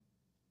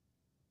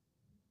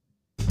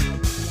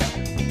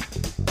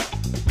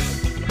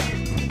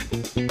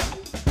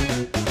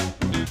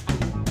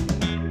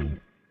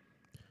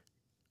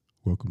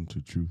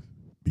to Truth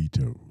Be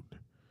Told.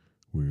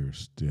 We're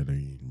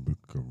studying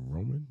Book of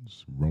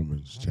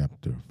Romans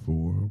chapter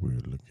 4.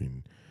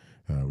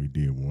 We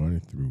did 1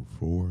 through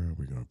 4.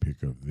 We're going to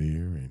pick up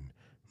there and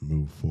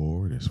move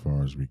forward as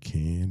far as we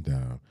can.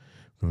 I'm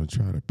going to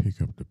try to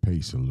pick up the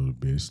pace a little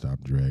bit,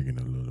 stop dragging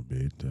a little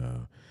bit.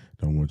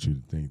 Don't want you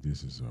to think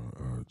this is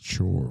a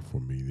chore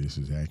for me. This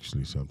is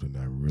actually something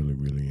I really,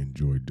 really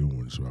enjoy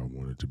doing, so I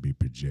want it to be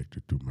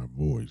projected through my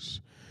voice.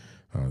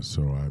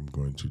 So I'm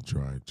going to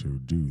try to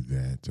do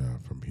that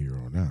from here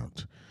on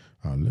out.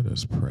 Let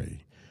us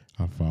pray.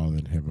 Our Father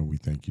in heaven, we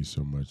thank you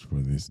so much for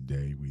this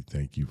day. We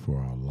thank you for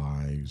our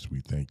lives.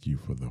 We thank you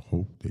for the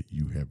hope that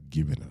you have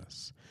given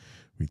us.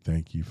 We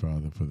thank you,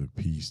 Father, for the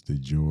peace, the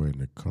joy,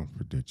 and the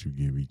comfort that you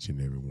give each and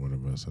every one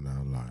of us in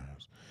our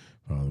lives.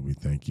 Father, we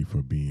thank you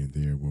for being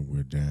there when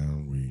we're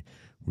down.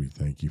 We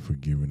thank you for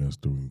giving us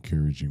the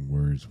encouraging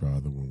words,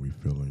 Father, when we're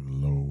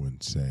feeling low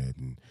and sad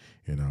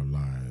in our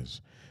lives.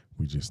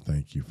 We just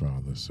thank you,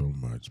 Father, so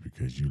much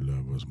because you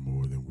love us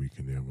more than we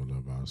can ever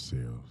love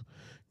ourselves.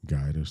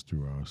 Guide us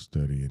through our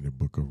study in the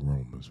book of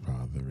Romans,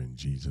 Father, in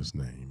Jesus'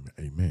 name.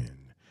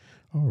 Amen.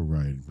 All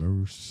right,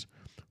 verse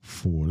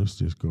 4. Let's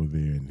just go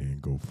there and then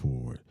go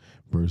forward.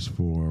 Verse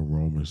 4,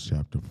 Romans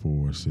chapter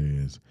 4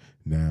 says,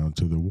 "Now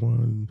to the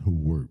one who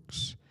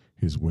works,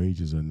 his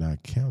wages are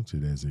not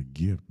counted as a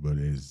gift, but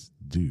as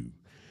due.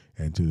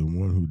 And to the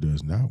one who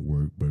does not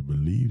work, but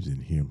believes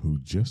in him who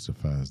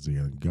justifies the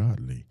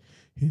ungodly,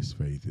 his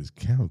faith is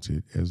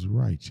counted as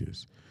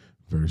righteous."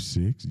 Verse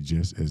 6,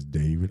 just as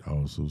David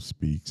also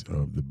speaks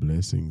of the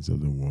blessings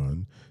of the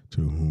one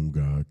to whom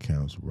God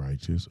counts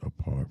righteous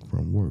apart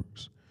from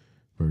works.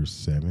 Verse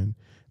 7,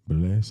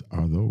 blessed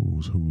are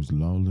those whose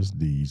lawless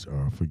deeds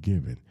are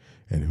forgiven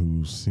and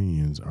whose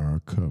sins are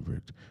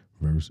covered.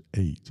 Verse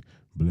 8,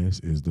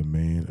 blessed is the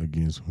man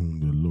against whom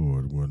the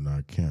Lord will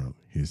not count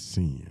his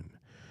sin.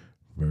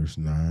 Verse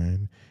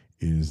 9,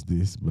 is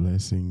this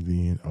blessing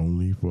then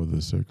only for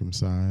the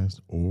circumcised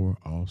or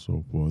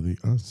also for the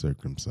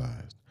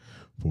uncircumcised?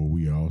 For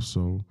we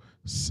also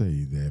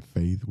say that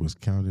faith was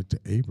counted to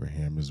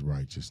Abraham as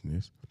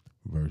righteousness.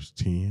 Verse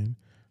 10,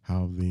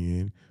 how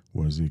then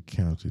was it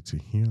counted to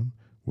him?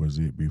 Was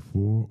it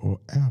before or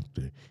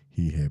after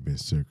he had been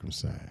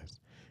circumcised?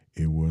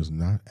 It was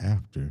not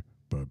after,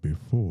 but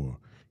before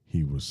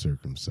he was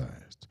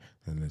circumcised.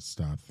 And let's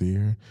stop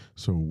there.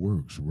 So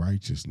works,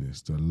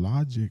 righteousness, the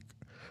logic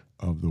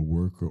of the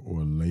worker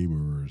or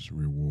laborer's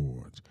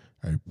rewards.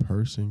 A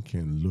person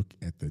can look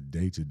at the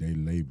day-to-day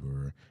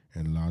laborer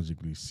and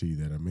logically see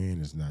that a man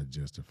is not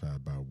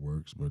justified by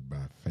works, but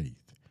by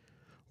faith.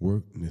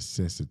 Work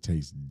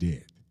necessitates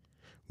debt.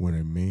 When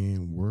a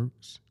man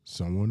works,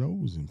 someone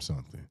owes him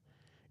something.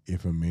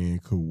 If a man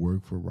could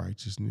work for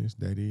righteousness,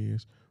 that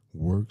is,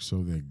 work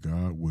so that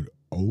God would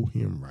owe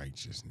him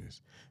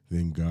righteousness,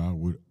 then God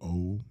would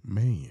owe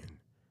man.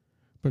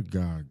 But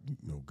God,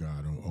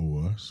 God don't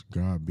owe us.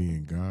 God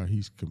being God,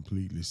 he's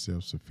completely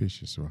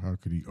self-sufficient, so how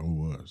could he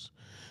owe us?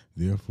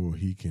 Therefore,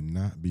 he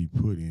cannot be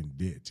put in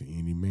debt to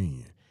any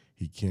man.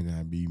 He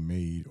cannot be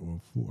made or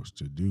forced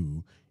to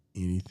do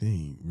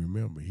anything.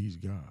 Remember, he's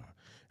God.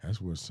 That's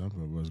where some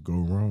of us go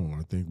wrong.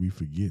 I think we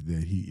forget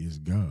that he is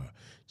God.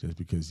 Just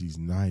because he's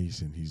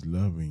nice and he's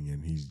loving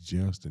and he's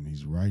just and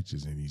he's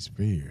righteous and he's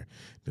fair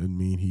doesn't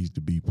mean he's to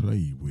be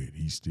played with.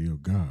 He's still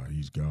God.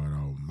 He's God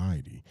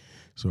Almighty.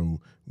 So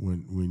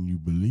when you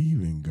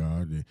believe in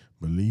God,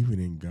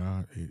 believing in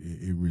God,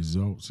 it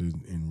results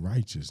in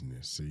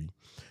righteousness, see?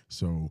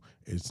 So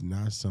it's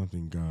not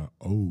something God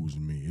owes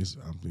me. It's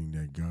something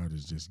that God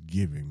is just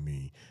giving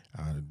me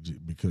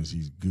because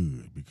he's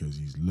good, because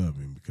he's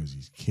loving, because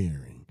he's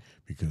caring,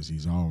 because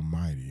he's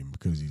almighty, and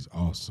because he's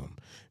awesome,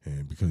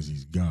 and because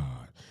he's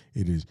God.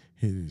 It is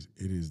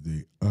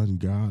the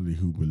ungodly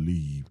who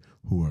believe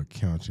who are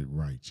counted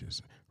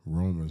righteous.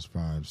 Romans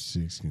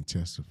 5:6 can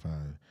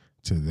testify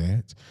to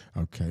that.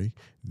 Okay,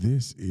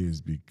 this is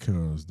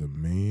because the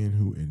man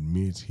who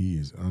admits he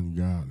is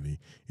ungodly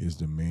is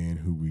the man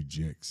who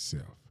rejects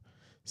self,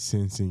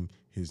 sensing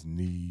his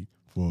need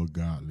for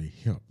godly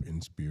help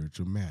in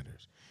spiritual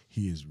matters.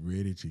 He is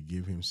ready to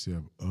give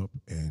himself up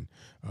and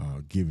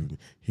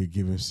he'll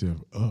give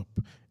himself up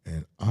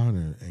and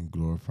honor and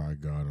glorify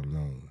God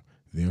alone.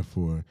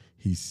 Therefore,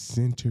 he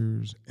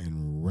centers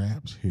and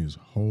wraps his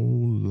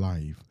whole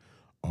life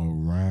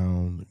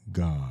around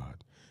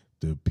God,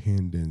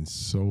 depending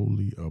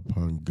solely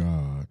upon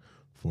God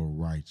for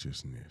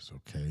righteousness.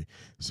 Okay,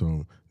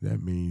 so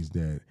that means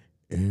that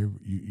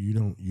you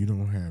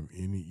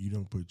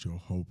don't put your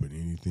hope in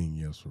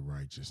anything else for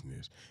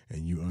righteousness,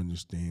 and you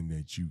understand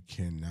that you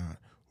cannot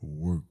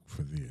work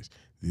for this.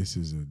 This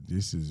is a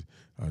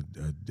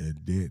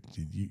debt.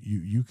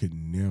 You could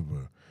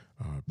never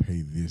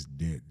pay this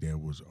debt that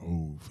was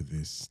owed for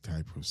this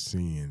type of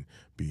sin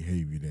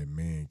behavior that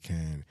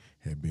mankind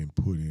had been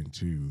put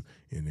into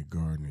in the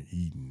Garden of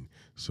Eden.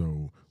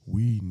 So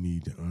we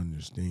need to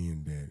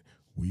understand that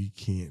we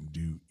can't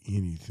do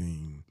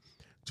anything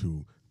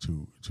to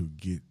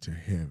get to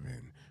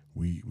heaven.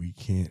 We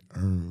can't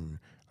earn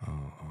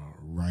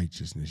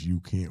righteousness. You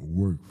can't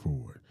work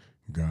for it.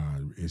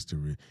 God.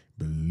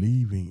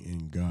 Believing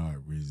in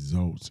God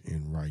results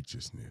in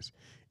righteousness.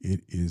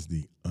 It is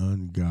the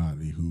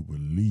ungodly who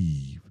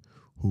believe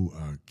who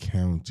are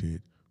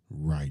counted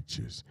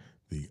righteous.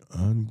 The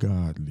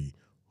ungodly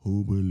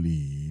who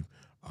believe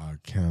are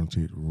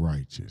counted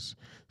righteous.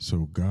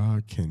 So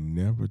God can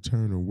never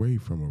turn away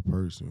from a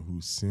person who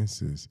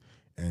senses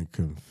and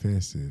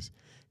confesses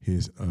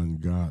his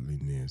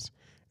ungodliness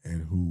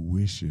and who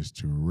wishes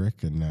to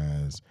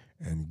recognize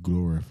and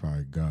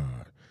glorify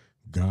God.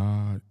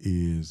 God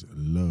is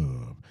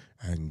love,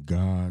 and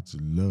God's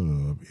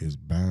love is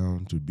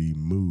bound to be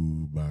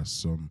moved by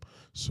some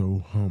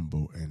so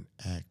humble an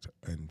act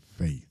and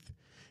faith.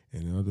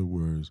 In other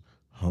words,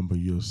 humble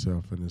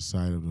yourself in the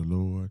sight of the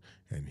Lord,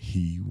 and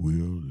He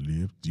will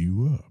lift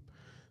you up.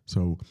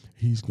 So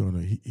he's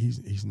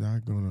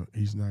not gonna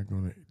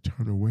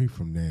turn away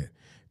from that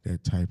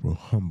type of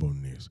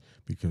humbleness,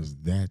 because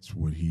that's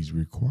what He's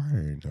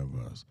requiring of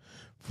us.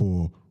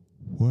 For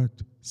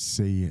what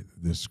saith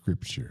the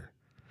Scripture?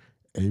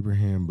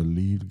 Abraham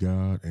believed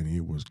God, and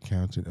it was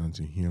counted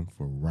unto him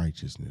for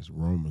righteousness.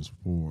 Romans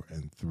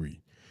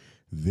 4:3.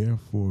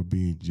 Therefore,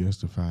 being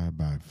justified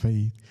by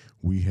faith,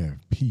 we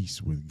have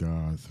peace with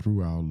God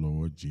through our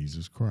Lord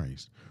Jesus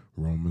Christ.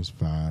 Romans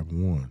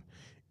 5:1.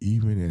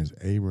 Even as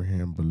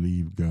Abraham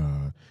believed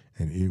God,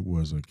 and it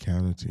was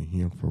accounted to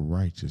him for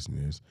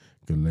righteousness.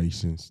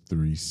 Galatians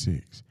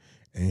 3:6.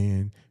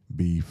 And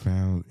be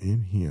found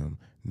in him,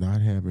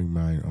 not having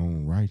mine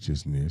own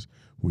righteousness,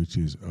 which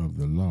is of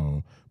the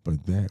law,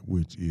 but that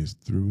which is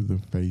through the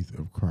faith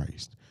of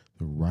Christ,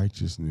 the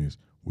righteousness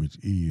which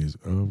is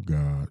of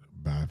God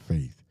by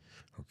faith.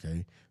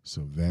 Okay,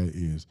 so that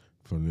is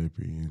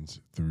Philippians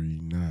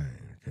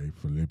 3:9. Okay,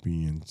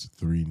 Philippians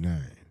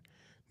 3:9.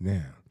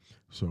 Now,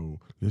 so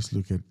let's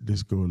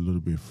go a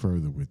little bit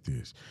further with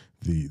this.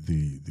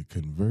 The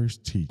converse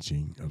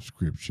teaching of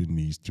Scripture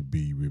needs to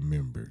be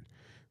remembered.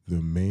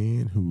 The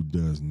man who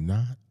does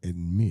not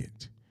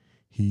admit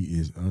he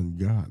is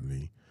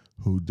ungodly,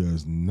 who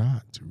does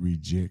not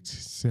reject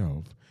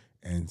self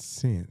and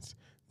sense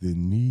the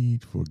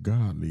need for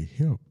godly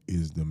help,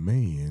 is the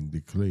man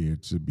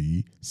declared to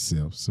be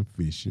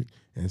self-sufficient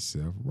and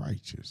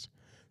self-righteous.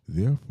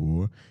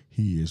 Therefore,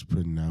 he is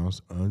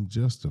pronounced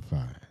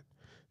unjustified,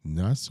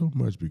 not so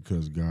much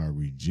because God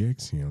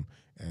rejects him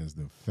as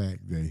the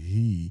fact that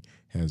he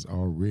has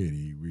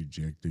already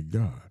rejected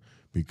God,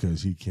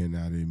 because he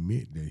cannot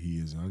admit that he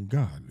is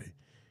ungodly.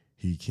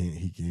 He can't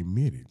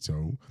admit it.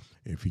 So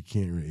if he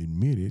can't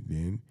admit it,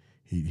 then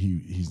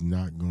he's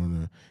not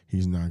gonna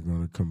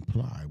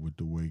comply with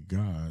the way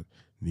God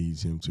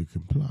needs him to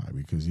comply,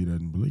 because he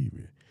doesn't believe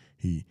it.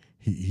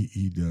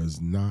 He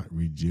does not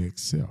reject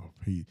self.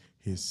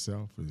 His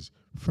self is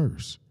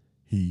first.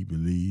 He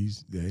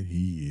believes that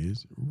he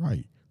is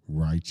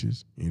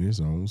righteous in his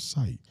own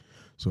sight.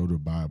 So the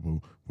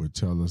Bible would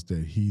tell us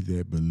that he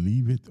that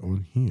believeth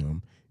on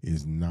him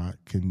is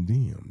not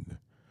condemned,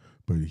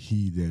 but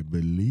he that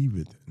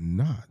believeth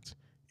not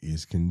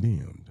is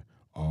condemned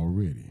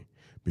already,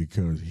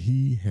 because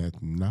he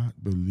hath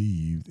not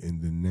believed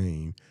in the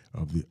name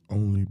of the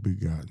only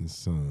begotten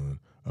Son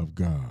of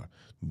God.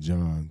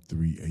 John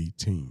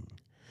 3:18.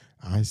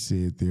 I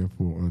said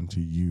therefore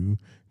unto you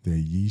that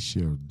ye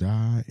shall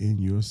die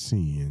in your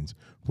sins,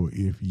 for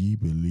if ye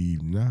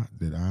believe not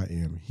that I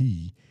am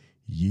he,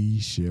 ye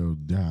shall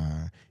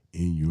die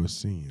in your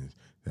sins.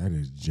 That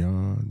is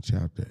John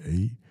chapter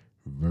 8,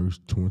 verse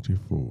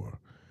 24.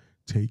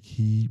 Take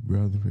heed,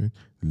 brethren,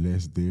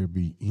 lest there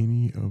be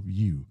any of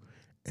you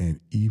an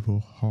evil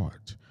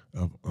heart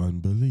of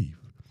unbelief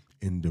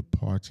in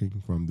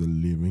departing from the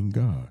living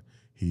God.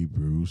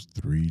 Hebrews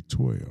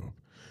 3:12.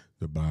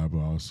 The Bible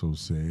also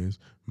says,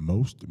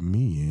 most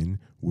men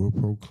will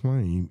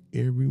proclaim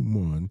every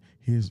one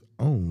his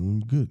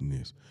own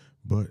goodness,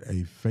 but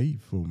a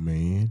faithful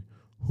man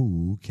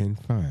who can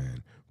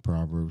find?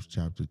 Proverbs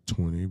chapter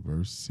 20,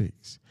 verse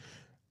 6.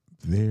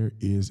 There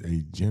is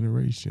a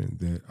generation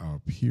that are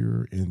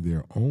pure in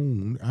their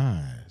own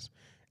eyes,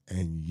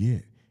 and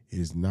yet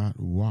is not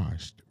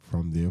washed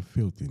from their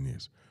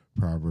filthiness.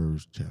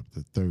 Proverbs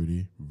chapter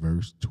 30,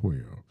 verse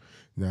 12.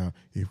 Now,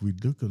 if we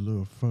look a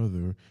little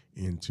further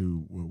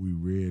into what we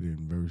read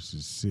in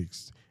verses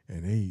 6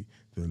 and 8,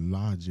 the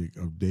logic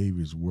of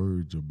David's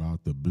words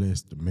about the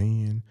blessed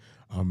man,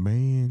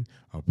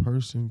 a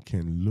person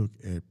can look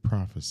at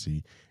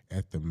prophecy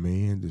at the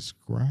man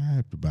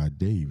described by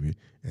David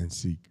and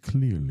see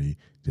clearly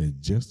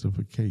that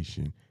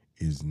justification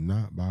is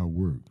not by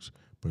works,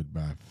 but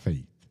by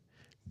faith.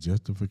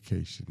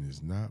 Justification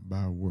is not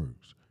by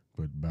works,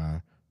 but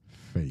by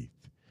faith.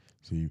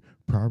 See,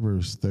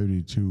 Proverbs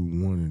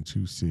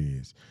 32:1-2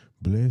 says,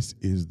 blessed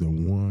is the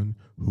one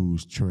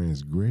whose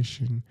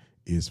transgression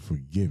is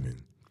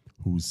forgiven,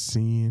 whose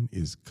sin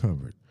is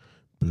covered.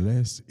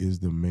 Blessed is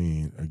the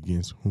man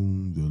against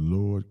whom the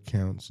Lord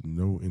counts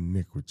no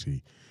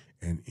iniquity,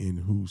 and in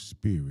whose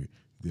spirit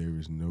there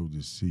is no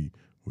deceit.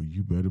 Well,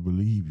 you better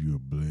believe you're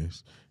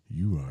blessed.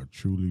 You are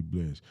truly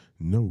blessed.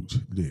 Note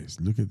this.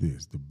 Look at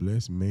this. The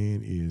blessed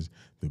man is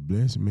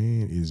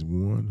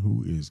one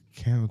who is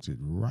counted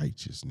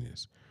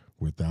righteousness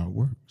without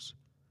works.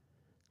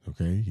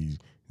 Okay?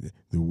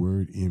 The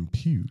word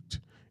impute,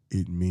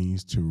 it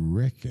means to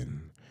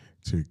reckon,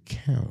 to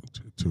count,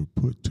 to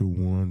put to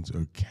one's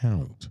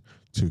account,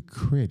 to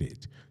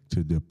credit,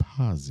 to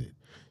deposit.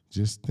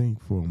 Just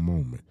think for a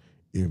moment.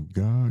 If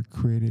God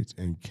credits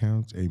and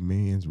counts a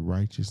man's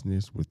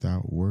righteousness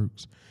without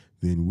works,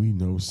 then we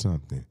know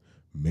something.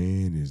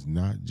 Man is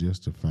not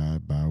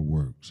justified by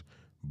works,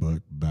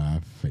 but by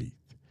faith.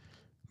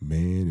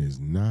 Man is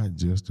not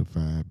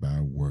justified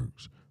by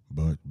works,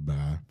 but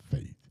by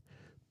faith.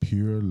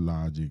 Pure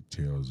logic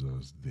tells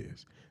us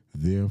this.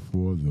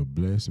 Therefore, the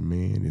blessed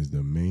man is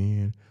the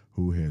man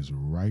who has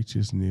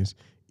righteousness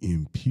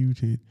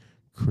imputed,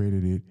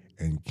 credited,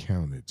 and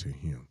counted to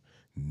him,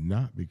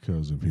 not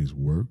because of his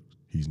works.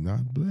 He's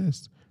not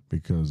blessed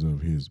because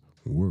of his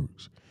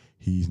works.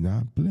 He's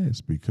not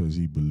blessed because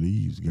he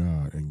believes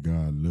God and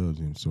God loves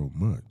him so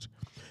much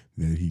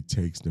that he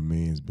takes the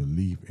man's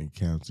belief and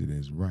counts it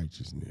as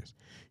righteousness.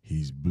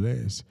 He's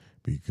blessed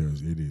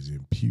because it is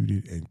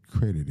imputed and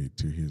credited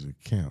to his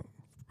account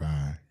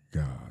by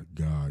God.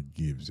 God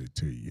gives it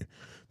to you.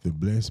 The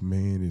blessed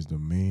man is the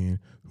man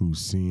whose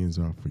sins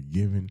are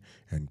forgiven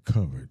and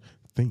covered.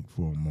 Think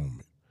for a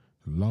moment.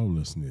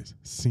 Lawlessness,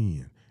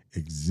 sin,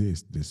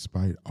 exists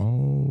despite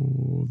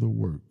all the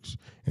works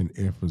and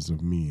efforts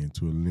of men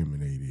to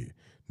eliminate it.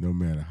 No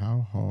matter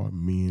how hard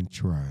men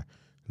try,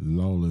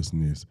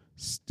 lawlessness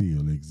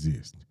still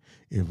exists.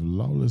 If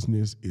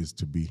lawlessness is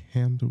to be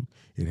handled,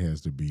 it has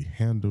to be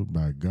handled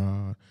by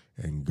God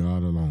and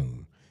God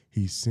alone.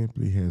 He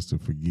simply has to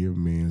forgive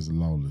man's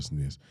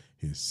lawlessness,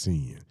 his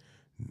sin.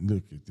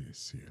 Look at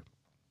this here.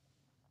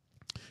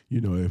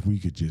 You know, if we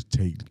could just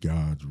take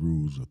God's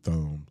rules of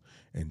thumb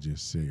and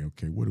just say,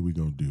 okay, what are we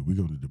going to do? We're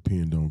going to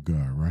depend on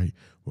God, right?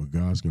 Well,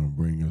 God's going to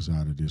bring us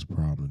out of this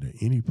problem. That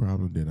any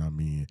problem that I'm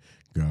in,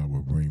 God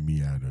will bring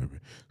me out of it.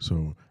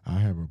 So I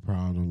have a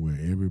problem where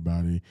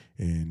everybody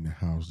in the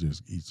house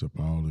just eats up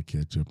all the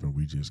ketchup and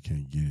we just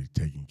can't get it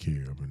taken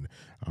care of. And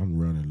I'm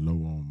running low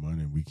on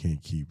money and we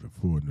can't keep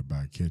affording to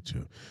buy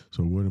ketchup.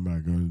 So what am I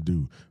going to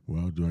do?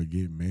 Well, do I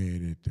get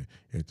mad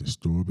at the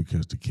store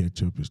because the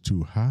ketchup is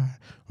too high?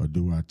 Or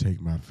do I take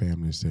my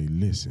family and say,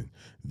 listen,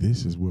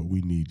 this is what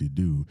we need to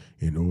do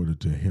in order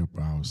to help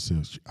our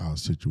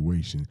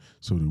situation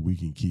so that we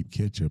can keep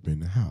ketchup in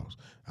the house?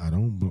 I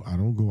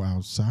don't go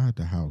outside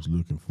the house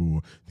looking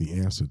for the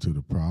answer to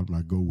the problem.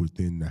 I go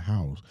within the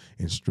house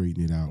and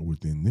straighten it out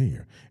within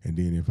there. And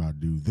then if I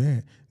do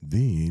that,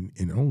 then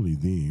and only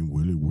then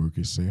will it work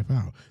itself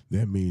out.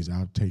 That means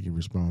I've taken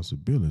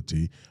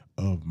responsibility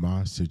of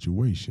my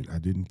situation. I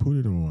didn't put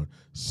it on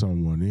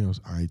someone else.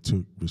 I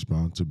took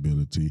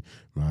responsibility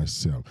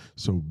myself.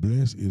 So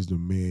blessed is the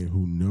man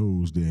who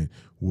knows that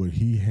what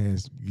he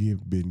has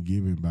been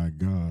given by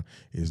God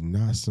is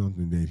not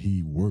something that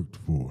he worked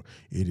for.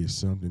 It is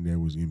something that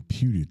was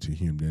imputed to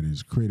him, that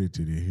is credited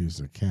to his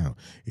account.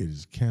 It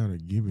is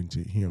counted, given to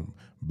him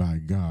by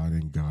God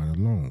and God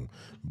alone.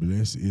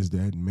 Blessed is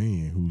that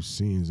man whose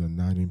sins are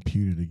not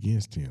imputed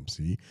against him.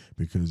 See,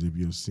 because if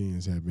your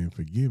sins have been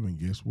forgiven,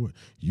 guess what?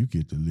 You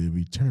get to live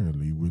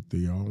eternally with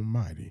the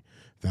Almighty.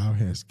 Thou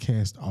hast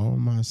cast all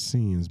my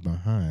sins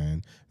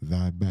behind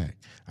thy back.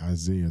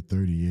 Isaiah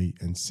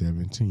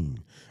 38:17.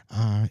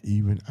 I,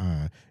 even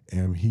I,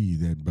 am he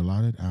that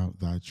blotted out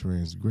thy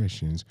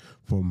transgressions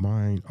for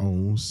mine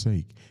own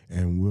sake,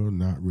 and will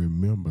not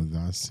remember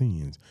thy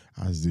sins.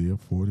 Isaiah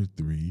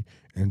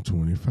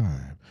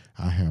 43:25.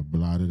 I have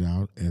blotted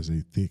out as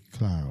a thick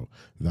cloud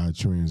thy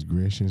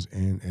transgressions,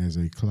 and as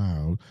a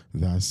cloud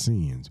thy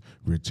sins.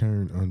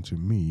 Return unto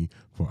me,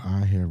 for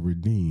I have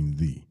redeemed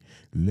thee.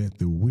 Let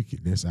the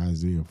wicked, that's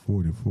Isaiah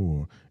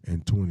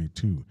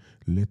 44:22.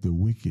 Let the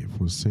wicked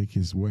forsake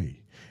his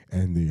way,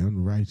 and the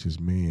unrighteous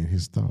man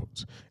his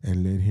thoughts,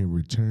 and let him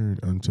return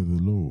unto the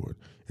Lord,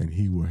 and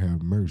he will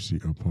have mercy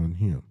upon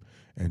him,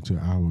 and to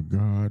our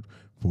God,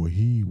 for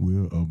he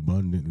will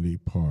abundantly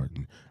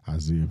pardon.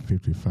 Isaiah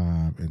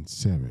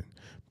 55:7.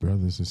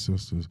 Brothers and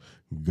sisters,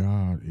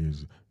 God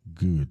is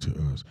good to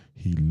us.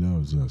 He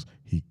loves us.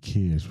 He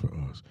cares for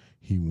us.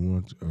 He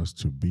wants us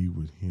to be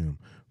with him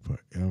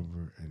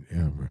forever and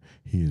ever.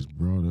 He has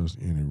brought us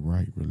in a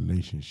right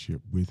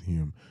relationship with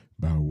him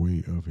by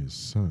way of his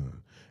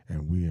son.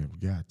 And we have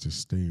got to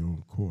stay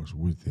on course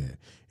with that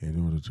in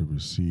order to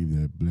receive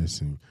that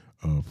blessing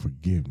of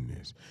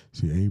forgiveness.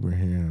 See,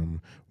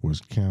 Abraham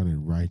was counted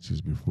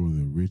righteous before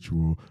the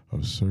ritual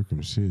of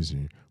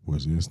circumcision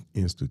was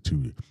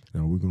instituted.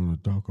 Now, we're going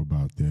to talk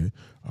about that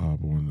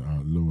on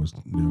Lois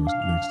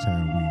next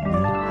time we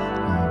meet.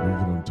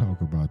 We're going to talk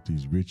about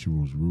these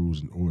rituals,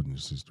 rules, and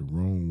ordinances, the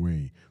wrong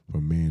way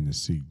for man to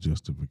seek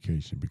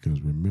justification.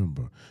 Because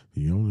remember,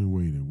 the only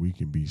way that we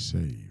can be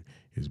saved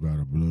is by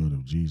the blood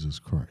of Jesus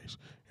Christ.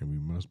 And we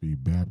must be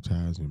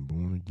baptized and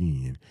born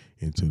again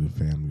into the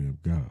family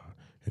of God.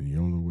 And the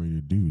only way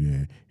to do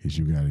that is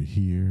you got to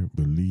hear,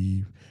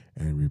 believe,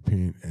 and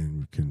repent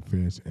and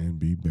confess and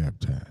be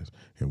baptized.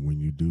 And when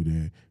you do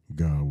that,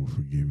 God will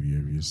forgive you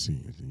of your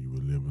sins and you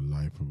will live a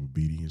life of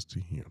obedience to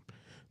Him.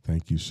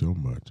 Thank you so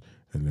much.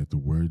 And let the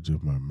words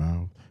of my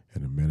mouth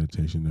and the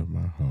meditation of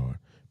my heart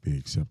be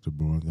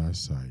acceptable in thy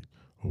sight.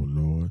 O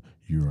Lord,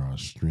 you are our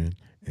strength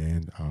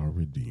and our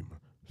Redeemer.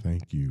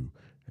 Thank you,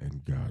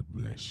 and God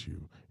bless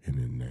you in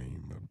the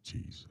name of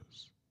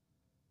Jesus.